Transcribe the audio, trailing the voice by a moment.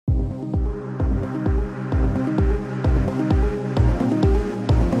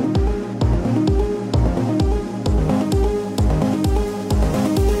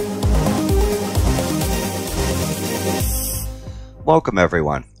Welcome,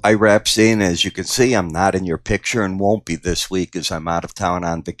 everyone. Ira Epstein. As you can see, I'm not in your picture and won't be this week as I'm out of town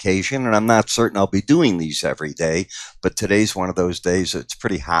on vacation, and I'm not certain I'll be doing these every day, but today's one of those days. It's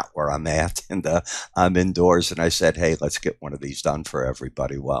pretty hot where I'm at, and I'm indoors, and I said, hey, let's get one of these done for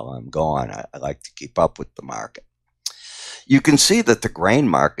everybody while I'm gone. I like to keep up with the market. You can see that the grain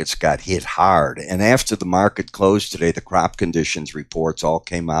markets got hit hard, and after the market closed today, the crop conditions reports all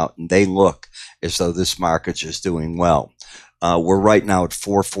came out, and they look as though this market's just doing well. We're right now at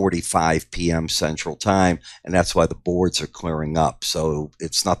 4:45 p.m. Central Time, and that's why the boards are clearing up. So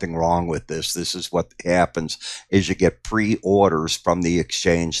it's nothing wrong with this. This is what happens is you get pre-orders from the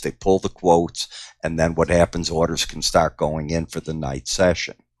exchange. They pull the quotes, and then what happens, orders can start going in for the night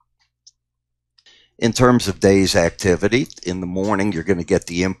session. In terms of day's activity, in the morning, you're going to get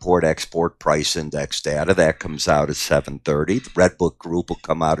the import-export price index data. That comes out at 7:30. The Red Book Group will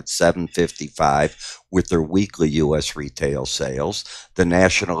come out at 7:55 with their weekly U.S. retail sales. The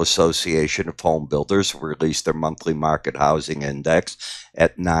National Association of Home Builders will release their monthly market housing index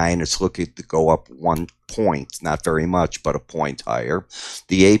at 9. It's looking to go up 1 point, not very much, but a point higher.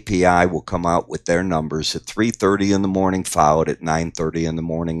 The API will come out with their numbers at 3:30 in the morning, followed at 9:30 in the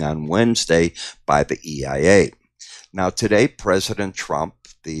morning on Wednesday by the EIA. Now today, President Trump,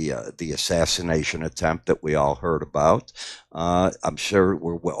 the assassination attempt that we all heard about, I'm sure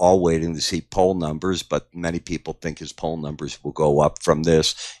we're all waiting to see poll numbers, but many people think his poll numbers will go up from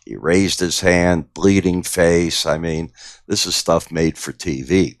this. He raised his hand, bleeding face. I mean, this is stuff made for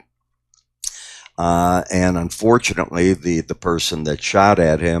TV. And unfortunately, the person that shot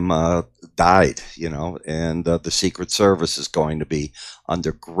at him died, and the Secret Service is going to be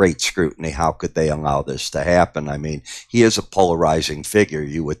under great scrutiny. How could they allow this to happen? I mean, he is a polarizing figure.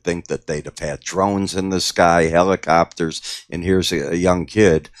 You would think that they'd have had drones in the sky, helicopters, and here's a young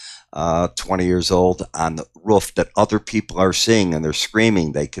kid, 20 years old, on the roof that other people are seeing, and they're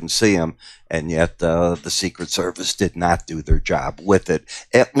screaming. They can see him, and yet the Secret Service did not do their job with it.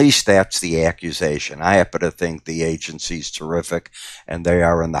 At least that's the accusation. I happen to think the agency's terrific, and they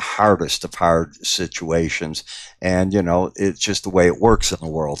are in the hardest of hard situations. And, it's just the way it works in the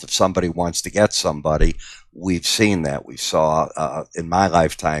world. If somebody wants to get somebody, we've seen that. We saw in my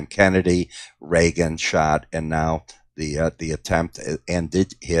lifetime Kennedy, Reagan shot, and now the attempt and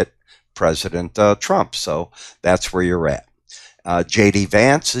did hit President Trump. So that's where you're at. J.D.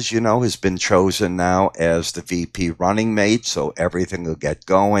 Vance, as you know, has been chosen now as the VP running mate, so everything will get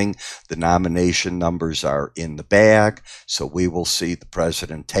going. The nomination numbers are in the bag, so we will see the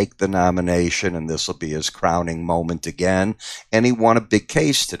president take the nomination, and this will be his crowning moment again. And he won a big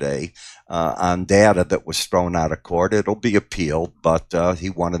case today on data that was thrown out of court. It'll be appealed, but he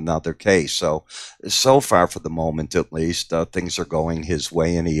won another case. So far, for the moment at least, things are going his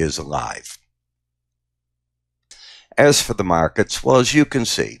way, and he is alive. As for the markets, well, as you can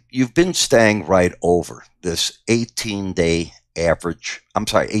see, you've been staying right over this 18-week average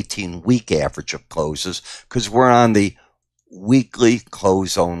of closes, because we're on the weekly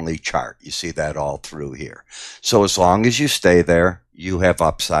close-only chart. You see that all through here. So as long as you stay there, you have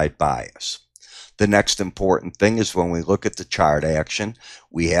upside bias. The next important thing is when we look at the chart action,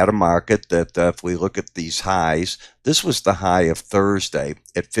 we had a market that if we look at these highs, this was the high of Thursday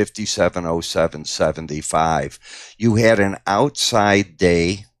at 57.0775. You had an outside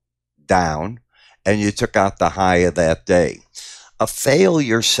day down, and you took out the high of that day. A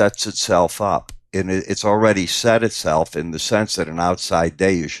failure sets itself up, and it's already set itself in the sense that an outside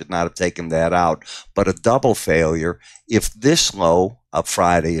day, you should not have taken that out. But a double failure, if this low of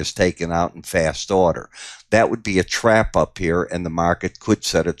Friday is taken out in fast order, that would be a trap up here, and the market could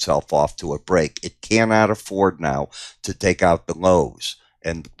set itself off to a break. It cannot afford now to take out the lows,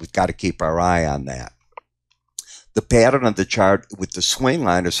 and we've got to keep our eye on that. The pattern of the chart with the swing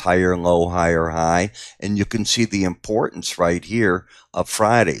line is higher, low, higher, high, and you can see the importance right here of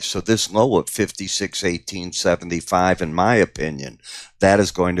Friday. So this low of 56.1875, in my opinion, that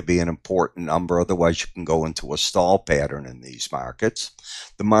is going to be an important number. Otherwise, you can go into a stall pattern in these markets.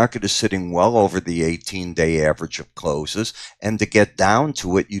 The market is sitting well over the 18-day average of closes, and to get down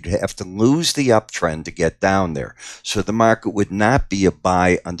to it, you'd have to lose the uptrend to get down there. So the market would not be a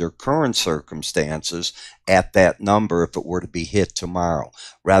buy under current circumstances at that number if it were to be hit tomorrow.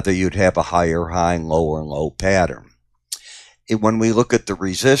 Rather, you'd have a higher high and lower low pattern. When we look at the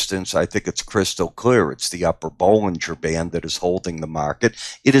resistance, I think it's crystal clear. It's the upper Bollinger Band that is holding the market.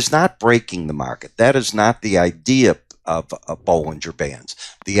 It is not breaking the market. That is not the idea Bollinger Bands.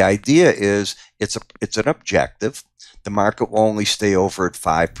 The idea is it's an objective. The market will only stay over at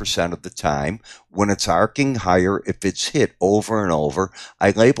 5% of the time. When it's arcing higher, if it's hit over and over,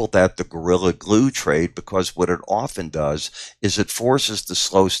 I label that the gorilla glue trade, because what it often does is it forces the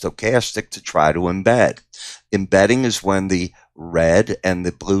slow stochastic to try to embed. Embedding is when the red and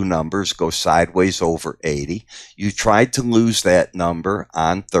the blue numbers go sideways over 80. You tried to lose that number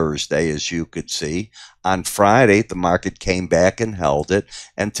on Thursday, as you could see. On Friday, the market came back and held it,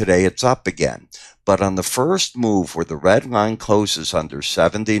 and today it's up again. But on the first move where the red line closes under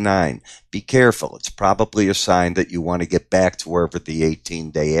 79, be careful. It's probably a sign that you want to get back to wherever the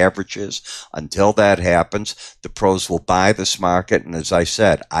 18-day average is. Until that happens, the pros will buy this market. And as I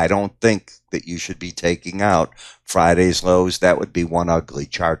said, I don't think that you should be taking out Friday's lows. That would be one ugly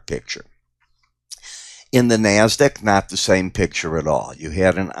chart picture. In the NASDAQ, not the same picture at all. You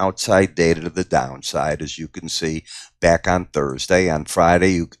had an outside data to the downside, as you can see, back on Thursday. On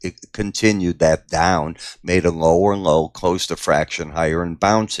Friday, it continued that down, made a lower low, closed a fraction higher, and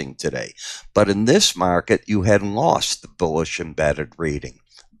bouncing today. But in this market, you had lost the bullish embedded reading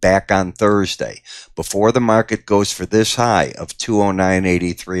back on Thursday. Before the market goes for this high of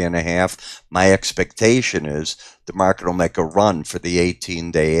 209.83.5, my expectation is the market will make a run for the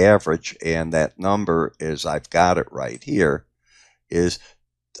 18-day average, and that number is, I've got it right here, is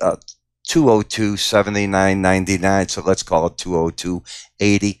 202.79.99, so let's call it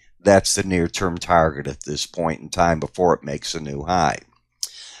 202.80. That's the near-term target at this point in time before it makes a new high.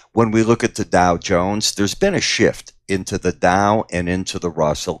 When we look at the Dow Jones, there's been a shift into the Dow and into the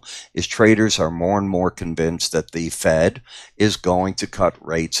Russell as traders are more and more convinced that the Fed is going to cut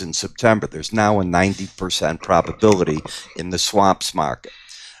rates in September. There's now a 90% probability in the swaps market.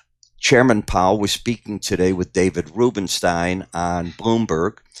 Chairman Powell was speaking today with David Rubenstein on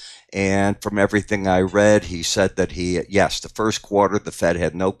Bloomberg, and from everything I read, he said that yes, the first quarter, the Fed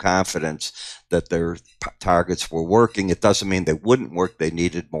had no confidence that their targets were working. It doesn't mean they wouldn't work. They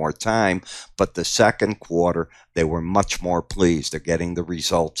needed more time. But the second quarter, they were much more pleased. They're getting the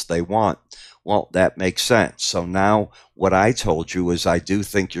results they want. Well, that makes sense. So now what I told you is I do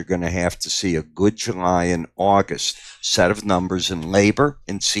think you're going to have to see a good July and August set of numbers in labor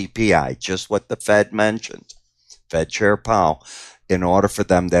and CPI, just what the Fed mentioned, Fed Chair Powell, in order for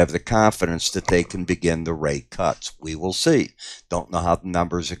them to have the confidence that they can begin the rate cuts. We will see. Don't know how the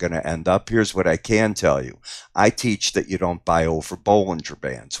numbers are going to end up. Here's what I can tell you. I teach that you don't buy over Bollinger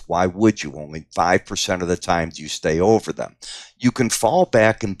Bands. Why would you? Only 5% of the time do you stay over them. You can fall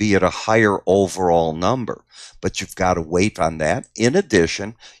back and be at a higher overall number, but you've got to wait on that. In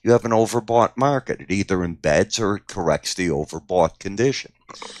addition, you have an overbought market. It either embeds or it corrects the overbought condition.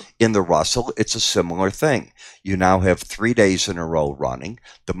 In the Russell, it's a similar thing. You now have 3 days in a row running.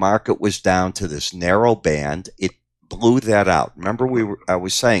 The market was down to this narrow band. It blew that out. Remember, I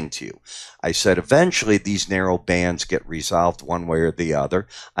was saying to you, I said eventually these narrow bands get resolved one way or the other.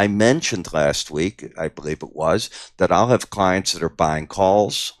 I mentioned last week, I believe it was, that I'll have clients that are buying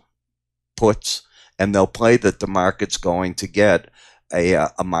calls, puts, and they'll play that the market's going to get a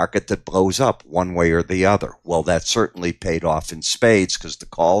market that blows up one way or the other. Well, that certainly paid off in spades because the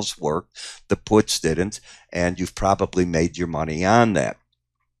calls worked, the puts didn't, and you've probably made your money on that.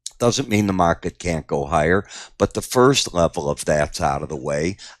 Doesn't mean the market can't go higher, but the first level of that's out of the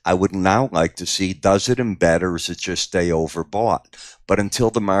way. I would now like to see, does it embed or does it just stay overbought? But until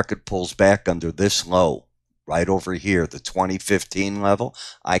the market pulls back under this low, right over here, the 2015 level,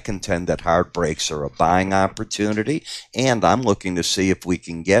 I contend that hard breaks are a buying opportunity, and I'm looking to see if we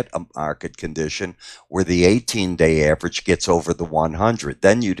can get a market condition where the 18-day average gets over the 100.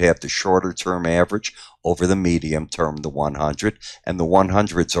 Then you'd have the shorter term average over the medium term, the 100, and the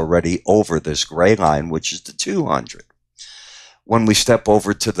 100's already over this gray line, which is the 200. When we step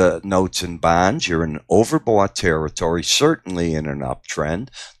over to the notes and bonds, you're in overbought territory, certainly in an uptrend.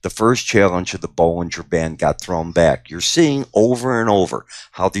 The first challenge of the Bollinger Band got thrown back. You're seeing over and over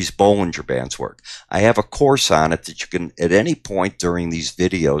how these Bollinger Bands work. I have a course on it that you can, at any point during these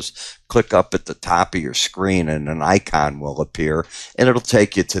videos, click up at the top of your screen and an icon will appear, and it'll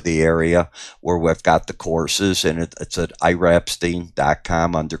take you to the area where we've got the courses, and it's at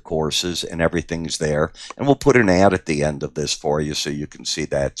iraepstein.com under courses, and everything's there. And we'll put an ad at the end of this for you so you can see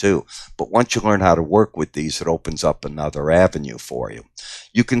that too. But once you learn how to work with these, it opens up another avenue for you.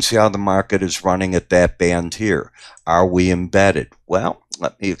 You can see how the market is running at that band here. Are we embedded? Well,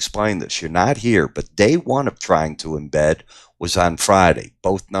 let me explain this. You're not here, but day one of trying to embed was on Friday.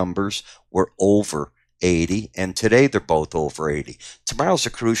 Both numbers were over 80, and today they're both over 80. Tomorrow's a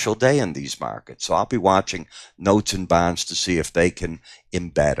crucial day in these markets, so I'll be watching notes and bonds to see if they can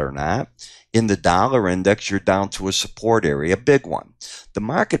embed or not. In the dollar index, you're down to a support area, a big one. The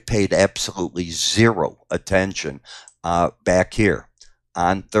market paid absolutely zero attention back here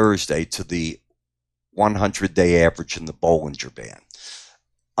on Thursday to the 100-day average in the Bollinger Band.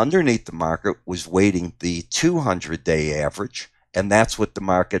 Underneath the market was waiting the 200-day average, and that's what the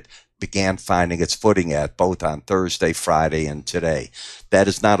market began finding its footing at, both on Thursday, Friday, and today. That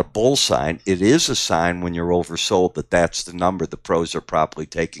is not a bull sign. It is a sign when you're oversold that that's the number. The pros are probably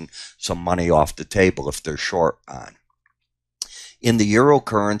taking some money off the table if they're short on. In the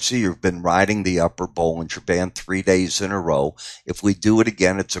eurocurrency, you've been riding the upper Bollinger Band 3 days in a row. If we do it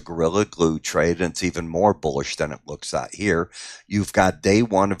again, it's a gorilla glue trade, and it's even more bullish than it looks out here. You've got day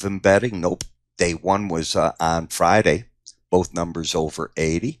one of embedding. Nope, day one was on Friday. Both numbers over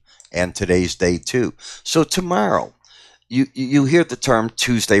 80. And today's day two. So tomorrow, you hear the term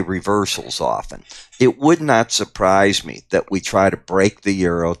Tuesday reversals often. It would not surprise me that we try to break the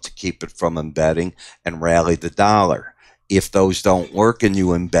euro to keep it from embedding and rally the dollar. If those don't work and you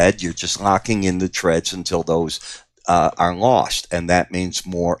embed, you're just locking in the treads until those are lost. And that means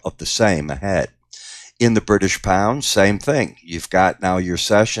more of the same ahead. In the British pound, same thing. You've got now your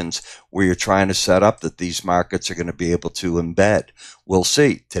sessions where you're trying to set up that these markets are going to be able to embed. We'll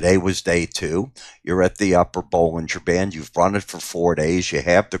see. Today was day two. You're at the upper Bollinger Band. You've run it for 4 days. You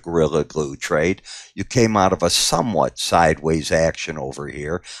have the gorilla glue trade. You came out of a somewhat sideways action over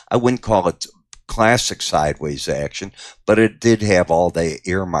here. I wouldn't call it classic sideways action, but it did have all the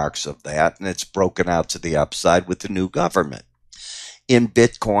earmarks of that, and it's broken out to the upside with the new government. In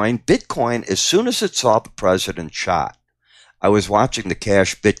Bitcoin, as soon as it saw the president shot, I was watching the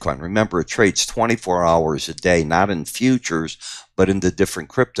cash Bitcoin. Remember, it trades 24 hours a day, not in futures, but in the different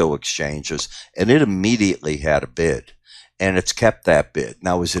crypto exchanges, and it immediately had a bid. And it's kept that bid.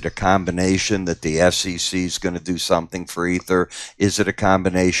 Now, is it a combination that the SEC is going to do something for Ether? Is it a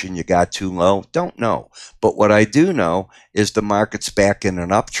combination you got too low? Don't know. But what I do know is the market's back in an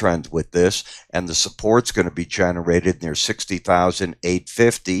uptrend with this, and the support's going to be generated near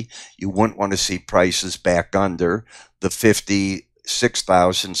 60,850. You wouldn't want to see prices back under the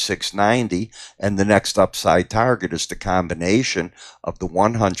 56,690, and the next upside target is the combination of the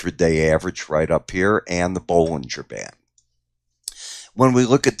 100-day average right up here and the Bollinger Band. When we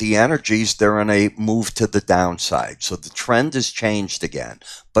look at the energies, they're in a move to the downside. So the trend has changed again.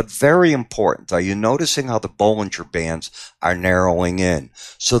 But very important, are you noticing how the Bollinger Bands are narrowing in?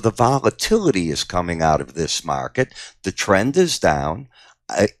 So the volatility is coming out of this market. The trend is down.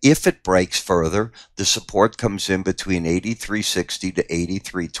 If it breaks further, the support comes in between 83.60 to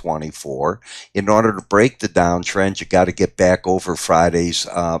 83.24. In order to break the downtrend, you got to get back over Friday's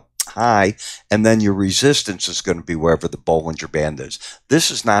high, and then your resistance is going to be wherever the Bollinger Band is. This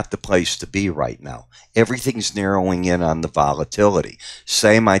is not the place to be right now. Everything's narrowing in on the volatility.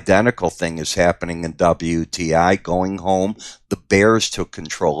 Same identical thing is happening in WTI. Going home, the bears took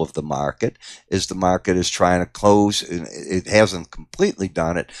control of the market as the market is trying to close. It hasn't completely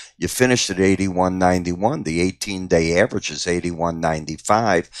done it. You finished at 81.91. The 18-day average is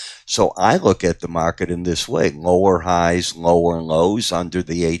 81.95. So I look at the market in this way: lower highs, lower lows under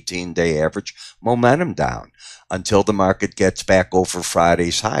the 18-day average, momentum down until the market gets back over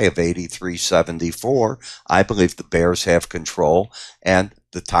Friday's high of 83.74. I believe the bears have control, and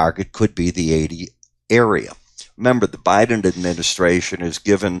the target could be the 80 area. Remember, the Biden administration has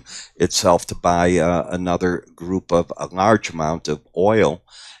given itself to buy another group of a large amount of oil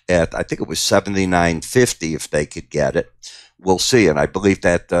at, I think it was $79.50 if they could get it. We'll see, and I believe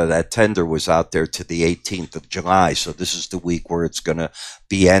that that tender was out there to the 18th of July, so this is the week where it's going to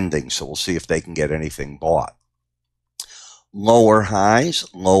be ending, so we'll see if they can get anything bought. Lower highs,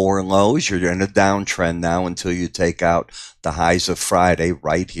 lower lows. You're in a downtrend now until you take out the highs of Friday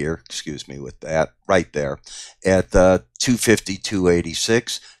right here. Excuse me with that. Right there at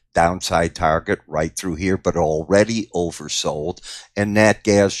 250.286. Downside target right through here, but already oversold. And nat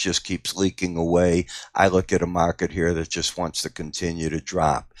gas just keeps leaking away. I look at a market here that just wants to continue to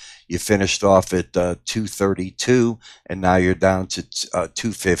drop. You finished off at 232, and now you're down to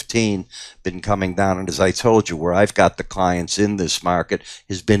 215. Been coming down, and as I told you, where I've got the clients in this market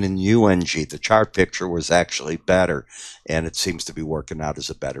has been in UNG. The chart picture was actually better, and it seems to be working out as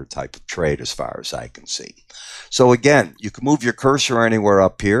a better type of trade as far as I can see. So again, you can move your cursor anywhere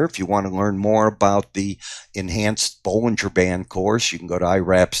up here. If you want to learn more about the enhanced Bollinger Band course, you can go to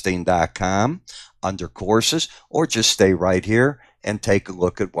iraepstein.com under courses, or just stay right here and take a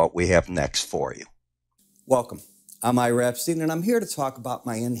look at what we have next for you. Welcome. I'm Ira Epstein, and I'm here to talk about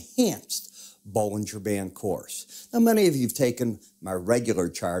my enhanced Bollinger Band course. Now, many of you have taken my regular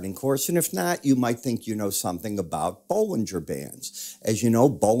charting course, and if not, you might think you know something about Bollinger Bands. As you know,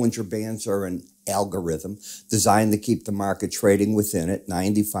 Bollinger Bands are an algorithm designed to keep the market trading within it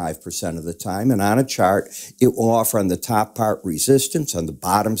 95% of the time, and on a chart, it will offer on the top part resistance, on the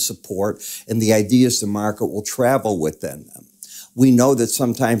bottom support, and the idea is the market will travel within them. We know that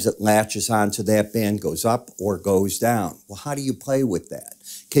sometimes it latches onto that band, goes up or goes down. Well, how do you play with that?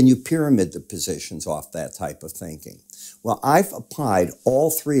 Can you pyramid the positions off that type of thinking? Well, I've applied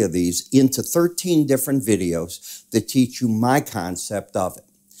all three of these into 13 different videos that teach you my concept of it.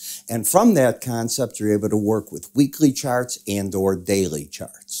 And from that concept, you're able to work with weekly charts and or daily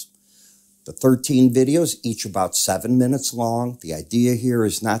charts. The 13 videos, each about 7 minutes long. The idea here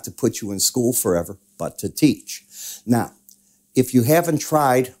is not to put you in school forever, but to teach. Now, if you haven't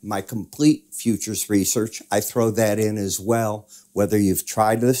tried my complete futures research, I throw that in as well. Whether you've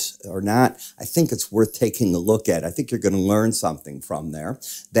tried this or not, I think it's worth taking a look at. I think you're going to learn something from there.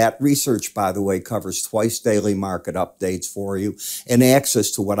 That research, by the way, covers twice daily market updates for you and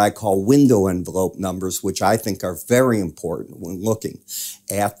access to what I call window envelope numbers, which I think are very important when looking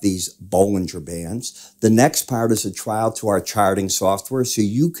at these Bollinger Bands. The next part is a trial to our charting software so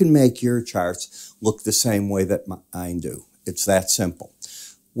you can make your charts look the same way that mine do. It's that simple.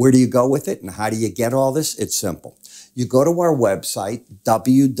 Where do you go with it and how do you get all this? It's simple. You go to our website,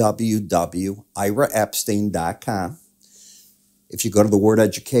 www.iraepstein.com. If you go to the word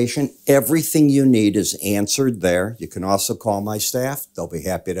education, everything you need is answered there. You can also call my staff. They'll be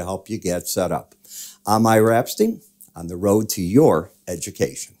happy to help you get set up. I'm Ira Epstein on the road to your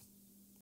education.